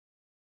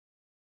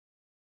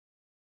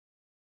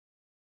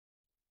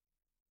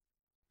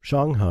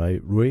Shanghai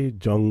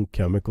Ruizheng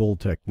Chemical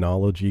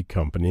Technology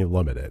Company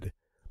Limited,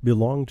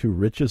 belong to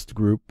Richest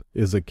Group,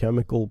 is a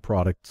chemical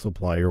product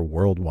supplier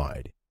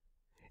worldwide,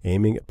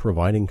 aiming at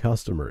providing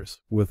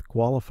customers with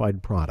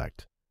qualified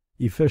product,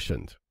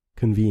 efficient,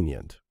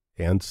 convenient,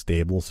 and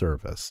stable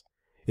service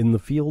in the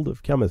field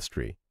of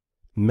chemistry,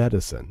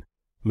 medicine,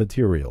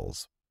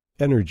 materials,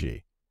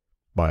 energy,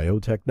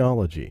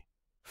 biotechnology,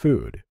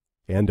 food,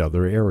 and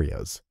other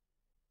areas.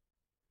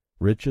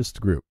 Richest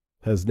Group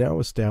has now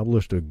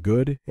established a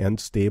good and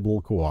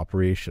stable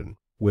cooperation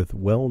with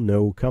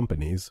well-known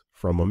companies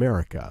from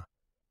America,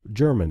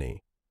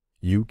 Germany,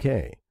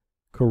 UK,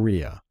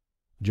 Korea,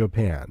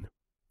 Japan,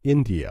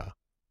 India,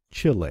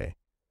 Chile,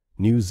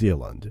 New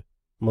Zealand,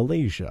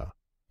 Malaysia,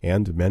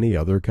 and many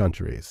other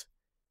countries.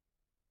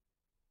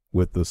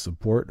 With the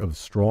support of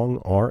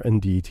strong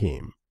R&D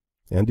team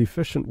and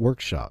efficient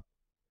workshop,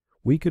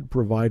 we could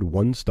provide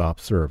one-stop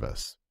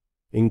service,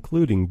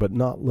 including but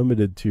not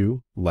limited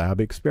to lab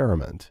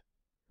experiment,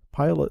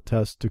 pilot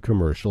test to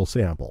commercial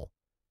sample.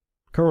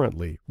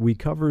 Currently, we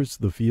covers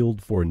the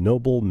field for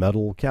noble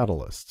metal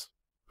catalysts,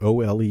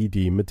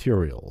 OLED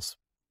materials,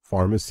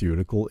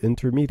 pharmaceutical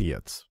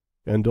intermediates,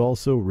 and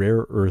also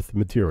rare earth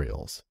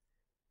materials.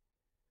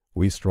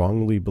 We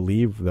strongly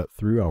believe that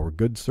through our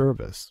good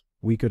service,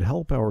 we could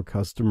help our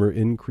customer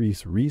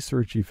increase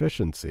research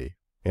efficiency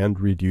and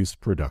reduce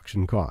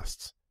production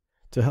costs,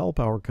 to help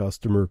our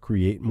customer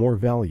create more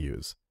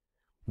values,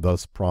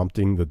 thus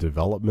prompting the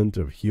development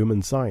of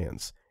human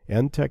science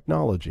and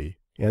technology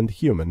and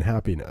human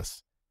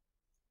happiness.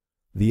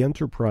 The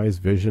enterprise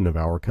vision of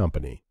our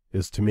company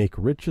is to make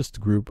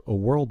Richest Group a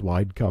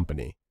worldwide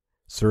company,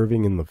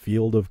 serving in the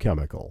field of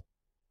chemical.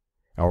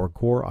 Our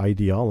core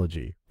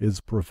ideology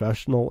is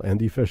professional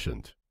and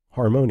efficient,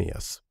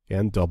 harmonious,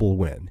 and double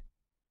win.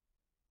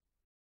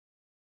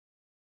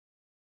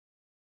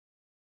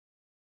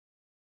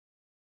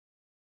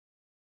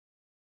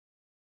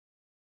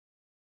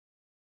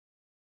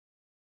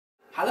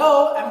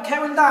 Hello, I'm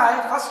Kevin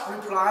Dai. Fast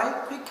reply,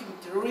 quick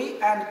delivery,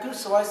 and good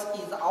service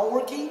is our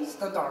working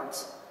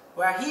standards.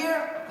 We are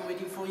here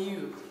waiting for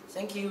you.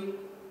 Thank you.